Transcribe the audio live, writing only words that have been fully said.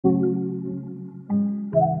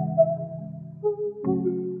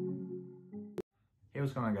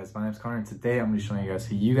what's going on, guys? My name is Connor, and today I'm going to be showing you guys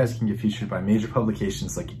how you guys can get featured by major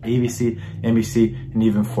publications like ABC, NBC, and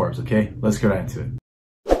even Forbes, okay? Let's get right into it.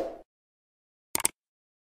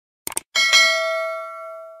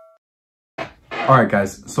 Alright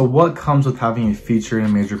guys, so what comes with having a feature in a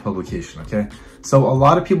major publication, okay? So a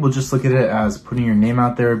lot of people just look at it as putting your name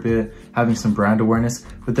out there a bit, having some brand awareness,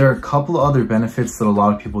 but there are a couple of other benefits that a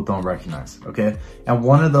lot of people don't recognize, okay? And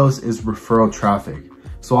one of those is referral traffic.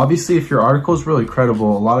 So obviously if your article is really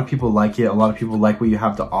credible, a lot of people like it, a lot of people like what you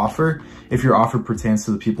have to offer. If your offer pertains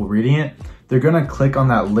to the people reading it, they're gonna click on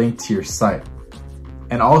that link to your site.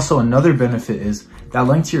 And also another benefit is that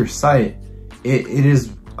link to your site, it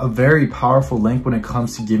is a very powerful link when it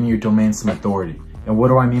comes to giving your domain some authority. And what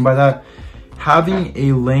do I mean by that? Having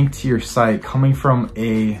a link to your site coming from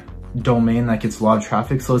a domain that gets a lot of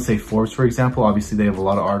traffic, so let's say Forbes, for example, obviously they have a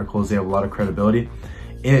lot of articles, they have a lot of credibility.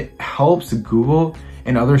 It helps Google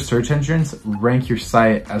and other search engines rank your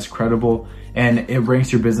site as credible, and it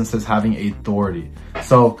ranks your business as having authority.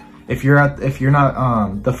 So if you're not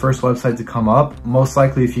the first website to come up, most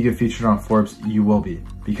likely if you get featured on Forbes, you will be,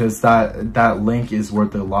 because that link is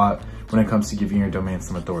worth a lot when it comes to giving your domain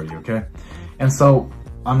some authority, okay? And so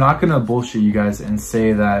I'm not gonna bullshit you guys and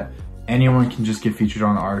say that anyone can just get featured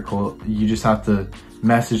on an article. You just have to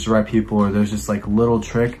message the right people, or there's just like little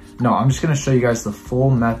trick. No, I'm just gonna show you guys the full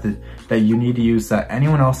method that you need to use, that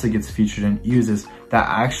anyone else that gets featured in uses, that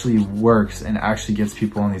actually works and actually gets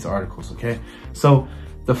people on these articles, okay? So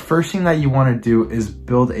the first thing that you wanna do is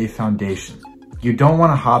build a foundation. You don't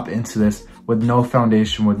wanna hop into this with no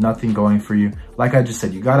foundation, with nothing going for you. Like I just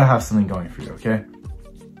said, you gotta have something going for you, okay?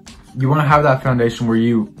 You wanna have that foundation where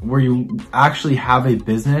you actually have a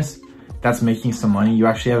business that's making some money. You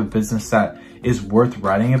actually have a business that is worth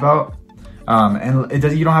writing about. And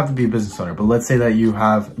you don't have to be a business owner, but let's say that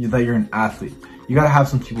you're an athlete. You gotta have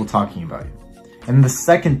some people talking about you. And the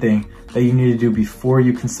second thing that you need to do before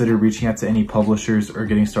you consider reaching out to any publishers or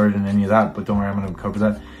getting started in any of that, but don't worry, I'm gonna cover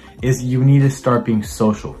that, is you need to start being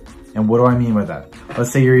social. And what do I mean by that?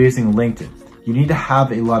 Let's say you're using LinkedIn. You need to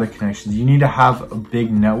have a lot of connections. You need to have a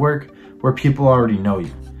big network where people already know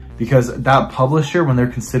you. Because that publisher, when they're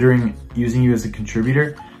considering using you as a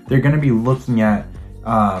contributor, they're gonna be looking at,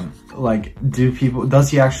 does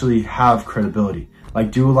he actually have credibility?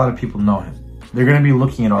 Like, do a lot of people know him? They're gonna be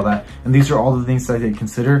looking at all that. And these are all the things that they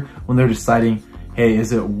consider when they're deciding, hey,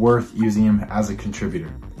 is it worth using him as a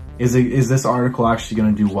contributor? Is this article actually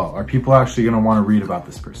gonna do well? Are people actually gonna wanna read about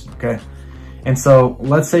this person, okay? And so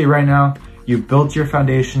let's say right now, you've built your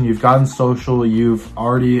foundation, you've gotten social, you've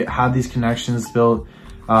already had these connections built,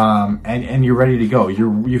 and you're ready to go.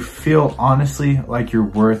 You feel honestly like you're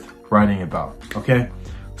worth writing about, okay?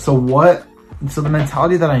 So the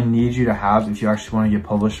mentality that I need you to have if you actually want to get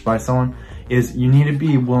published by someone is you need to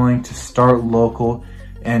be willing to start local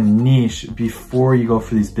and niche before you go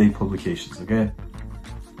for these big publications, okay?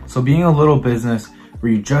 So being a little business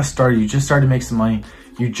where you just started to make some money,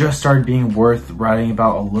 you just started being worth writing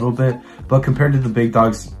about a little bit, but compared to the big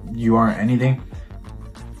dogs, you aren't anything,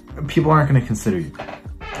 people aren't going to consider you.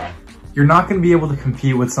 You're not going to be able to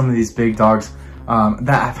compete with some of these big dogs that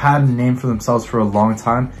have had a name for themselves for a long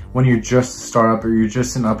time when you're just a startup or you're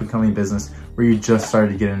just an up-and-coming business where you just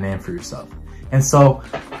started to get a name for yourself. And so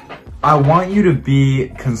I want you to be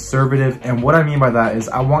conservative, and what I mean by that is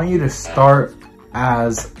I want you to start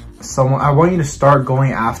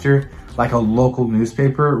going after like a local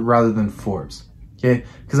newspaper rather than Forbes, okay?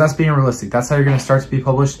 Because that's being realistic. That's how you're gonna start to be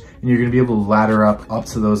published, and you're gonna be able to ladder up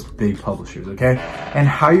to those big publishers, okay? And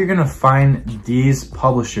how you're gonna find these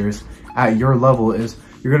publishers at your level is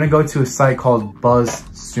you're gonna go to a site called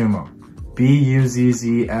BuzzSumo,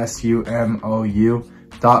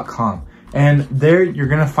 BuzzSumo.com. And there you're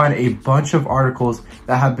gonna find a bunch of articles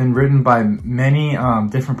that have been written by many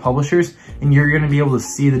different publishers, and you're gonna be able to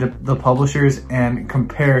see the publishers and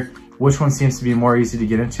compare which one seems to be more easy to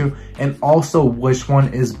get into, and also which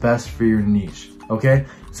one is best for your niche, okay?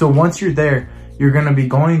 So once you're there, you're gonna be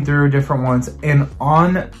going through different ones, and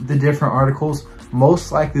on the different articles,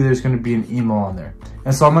 most likely there's gonna be an email on there.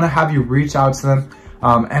 And so I'm gonna have you reach out to them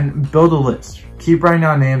and build a list. Keep writing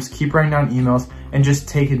down names, keep writing down emails, and just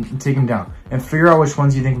take them down. And figure out which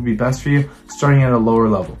ones you think would be best for you, starting at a lower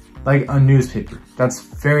level, like a newspaper. That's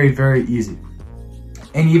very, very easy.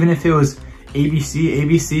 And even if it was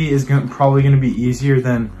ABC is probably gonna be easier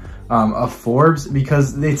than a Forbes,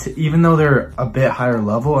 because even though they're a bit higher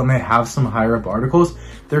level and they have some higher up articles,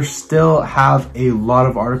 they still have a lot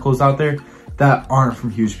of articles out there that aren't from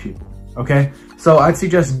huge people, okay? So I'd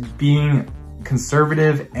suggest being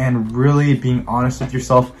conservative and really being honest with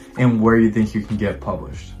yourself and where you think you can get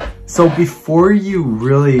published. So before you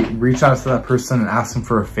really reach out to that person and ask them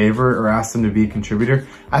for a favor or ask them to be a contributor,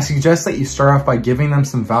 I suggest that you start off by giving them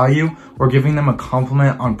some value or giving them a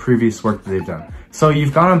compliment on previous work that they've done. So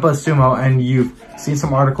you've gone on BuzzSumo and you've seen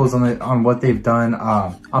some articles on what they've done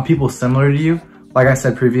on people similar to you. Like I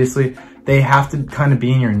said previously, they have to kind of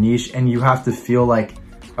be in your niche and you have to feel like,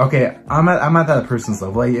 okay, I'm at that person's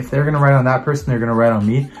level. Like if they're gonna write on that person, they're gonna write on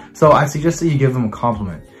me. So I suggest that you give them a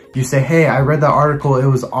compliment. You say, hey, I read that article, it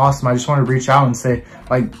was awesome. I just want to reach out and say,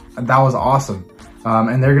 like, that was awesome.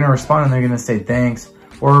 And they're gonna respond and they're gonna say thanks,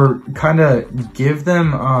 or kind of give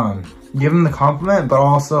them the compliment, but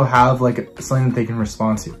also have like something that they can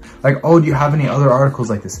respond to. Like, oh, do you have any other articles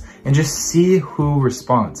like this? And just see who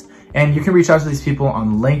responds. And you can reach out to these people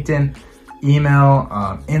on LinkedIn, email,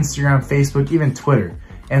 Instagram, Facebook, even Twitter.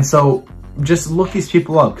 And so just look these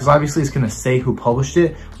people up, because obviously it's gonna say who published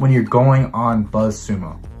it when you're going on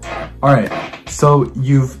BuzzSumo. All right, so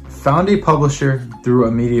you've found a publisher through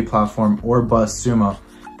a media platform or BuzzSumo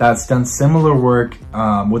that's done similar work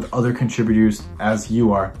with other contributors as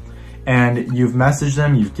you are. And you've messaged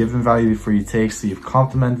them, you've given value before you take, so you've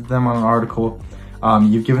complimented them on an article,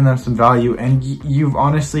 you've given them some value, and you've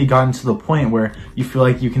honestly gotten to the point where you feel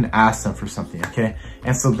like you can ask them for something, okay?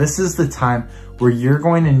 And so this is the time where you're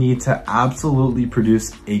going to need to absolutely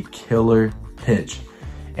produce a killer pitch.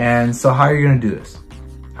 And so how are you gonna do this?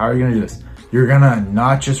 How are you gonna do this? You're gonna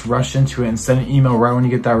not just rush into it and send an email right when you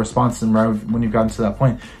get that response and right when you've gotten to that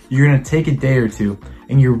point. You're gonna take a day or two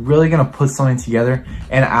and you're really gonna put something together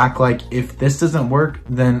and act like if this doesn't work,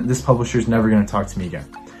 then this publisher is never gonna talk to me again.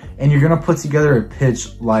 And you're gonna put together a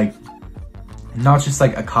pitch like, not just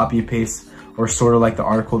like a copy paste or sort of like the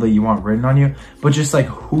article that you want written on you, but just like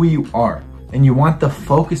who you are. And you want the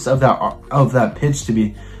focus of that pitch to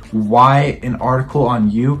be why an article on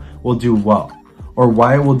you will do well, or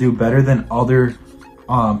why it will do better than other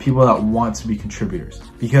people that want to be contributors.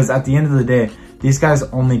 Because at the end of the day, these guys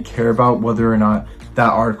only care about whether or not that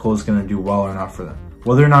article is gonna do well or not for them.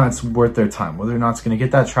 Whether or not it's worth their time, whether or not it's gonna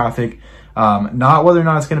get that traffic, not whether or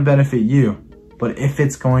not it's gonna benefit you, but if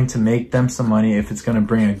it's going to make them some money, if it's gonna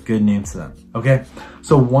bring a good name to them, okay?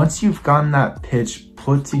 So once you've gotten that pitch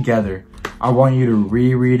put together, I want you to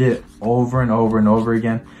reread it over and over and over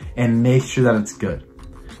again and make sure that it's good.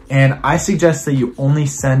 And I suggest that you only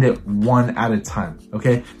send it one at a time,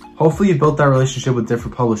 okay? Hopefully you built that relationship with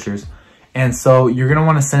different publishers. And so you're gonna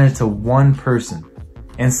wanna send it to one person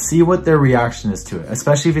and see what their reaction is to it,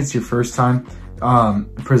 especially if it's your first time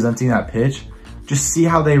presenting that pitch. Just see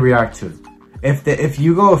how they react to it. If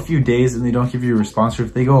you go a few days and they don't give you a response, or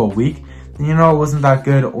if they go a week, then you know it wasn't that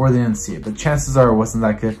good or they didn't see it. But chances are it wasn't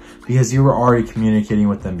that good because you were already communicating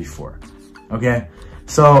with them before, okay?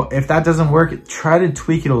 So if that doesn't work, try to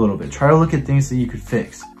tweak it a little bit. Try to look at things that you could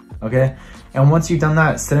fix, okay? And once you've done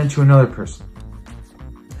that, send it to another person.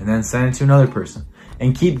 And then send it to another person.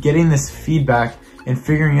 And keep getting this feedback and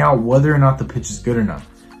figuring out whether or not the pitch is good or not.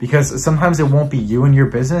 Because sometimes it won't be you and your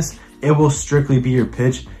business, it will strictly be your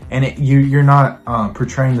pitch, and you're not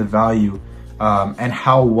portraying the value and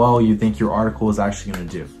how well you think your article is actually gonna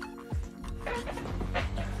do.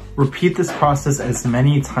 Repeat this process as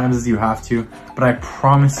many times as you have to, but I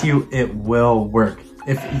promise you it will work.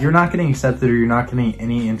 If you're not getting accepted or you're not getting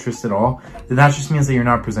any interest at all, then that just means that you're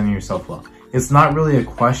not presenting yourself well. It's not really a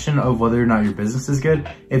question of whether or not your business is good.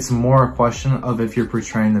 It's more a question of if you're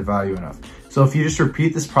portraying the value enough. So if you just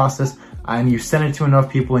repeat this process and you send it to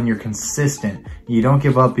enough people and you're consistent, you don't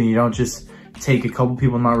give up and you don't just take a couple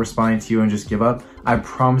people not responding to you and just give up, I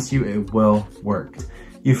promise you it will work.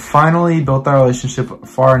 You finally built that relationship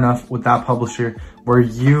far enough with that publisher where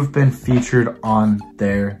you've been featured on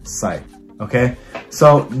their site, okay?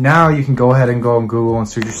 So now you can go ahead and go on Google and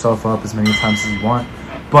search yourself up as many times as you want.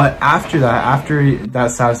 But after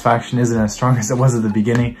that satisfaction isn't as strong as it was at the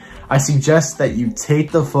beginning, I suggest that you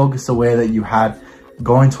take the focus away that you had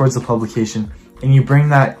going towards the publication and you bring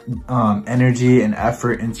that energy and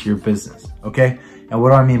effort into your business, okay? And what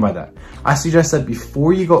do I mean by that? I suggest that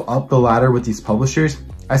before you go up the ladder with these publishers,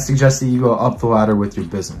 I suggest that you go up the ladder with your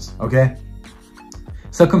business, okay?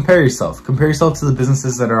 So compare yourself. Compare yourself to the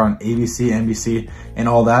businesses that are on ABC, NBC, and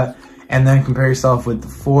all that. And then compare yourself with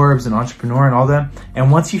Forbes and Entrepreneur and all them.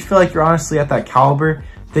 And once you feel like you're honestly at that caliber,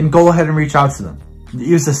 then go ahead and reach out to them.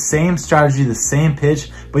 Use the same strategy, the same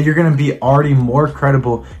pitch, but you're gonna be already more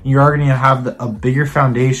credible. You're already gonna have a bigger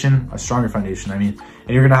foundation, a stronger foundation, I mean, and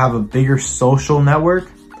you're gonna have a bigger social network.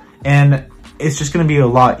 And it's just gonna be a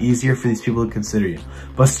lot easier for these people to consider you.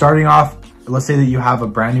 But starting off, let's say that you have a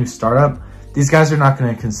brand new startup, these guys are not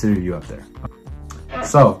gonna consider you up there.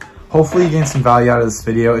 So hopefully you gained some value out of this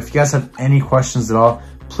video. If you guys have any questions at all,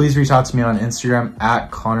 please reach out to me on Instagram at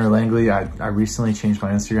Connor Langley. I recently changed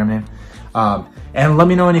my Instagram name. And let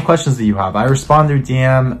me know any questions that you have. I respond through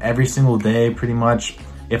DM every single day, pretty much.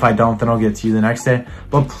 If I don't, then I'll get to you the next day.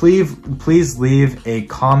 But please leave a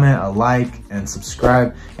comment, a like, and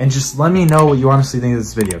subscribe, and just let me know what you honestly think of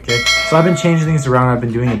this video, okay? So I've been changing things around. I've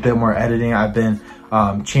been doing a bit more editing. I've been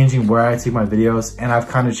changing where I take my videos, and I've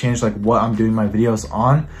kind of changed like what I'm doing my videos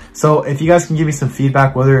on. So if you guys can give me some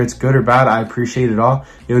feedback, whether it's good or bad, I appreciate it all.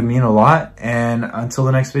 It would mean a lot. And until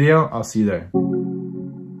the next video, I'll see you there.